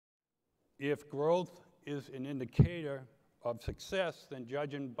If growth is an indicator of success, then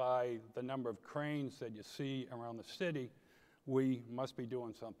judging by the number of cranes that you see around the city, we must be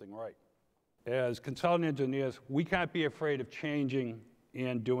doing something right. As consultant engineers, we can't be afraid of changing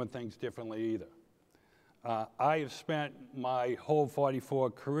and doing things differently either. I have spent my whole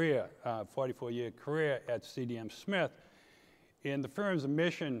 44-year career at CDM Smith, and the firm's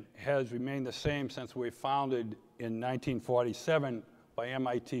mission has remained the same since we were founded in 1947 by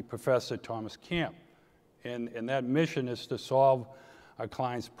MIT professor Thomas Camp. And that mission is to solve our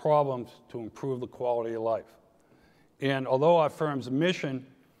clients' problems to improve the quality of life. And although our firm's mission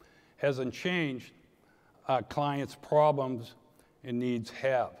hasn't changed, our clients' problems and needs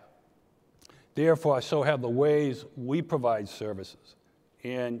have. Therefore, so have the ways we provide services.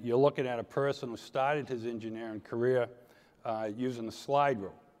 And you're looking at a person who started his engineering career using the slide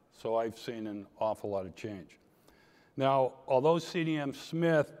rule. So I've seen an awful lot of change. Now, although CDM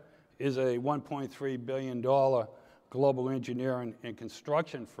Smith is a $1.3 billion global engineering and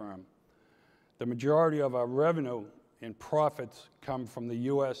construction firm, the majority of our revenue and profits come from the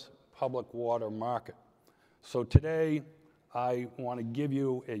U.S. public water market. So today, I want to give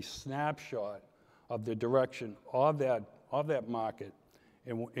you a snapshot of the direction of that market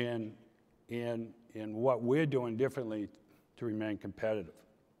and what we're doing differently to remain competitive.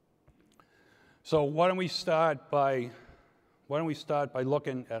 So why don't we start by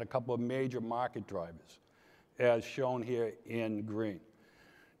looking at a couple of major market drivers, as shown here in green.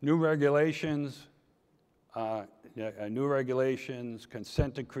 New regulations,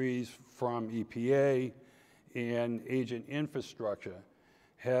 consent decrees from EPA, and aging infrastructure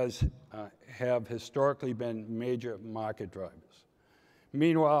have historically been major market drivers.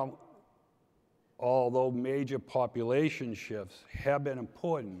 Meanwhile, although major population shifts have been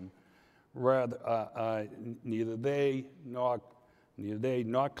important, neither they nor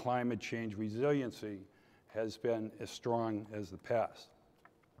climate change resiliency has been as strong as the past.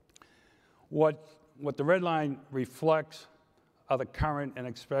 What the red line reflects are the current and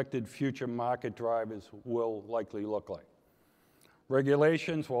expected future market drivers will likely look like.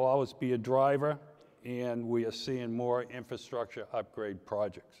 Regulations will always be a driver, and we are seeing more infrastructure upgrade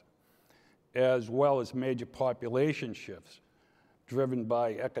projects, as well as major population shifts driven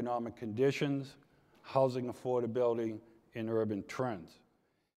by economic conditions, housing affordability, and urban trends.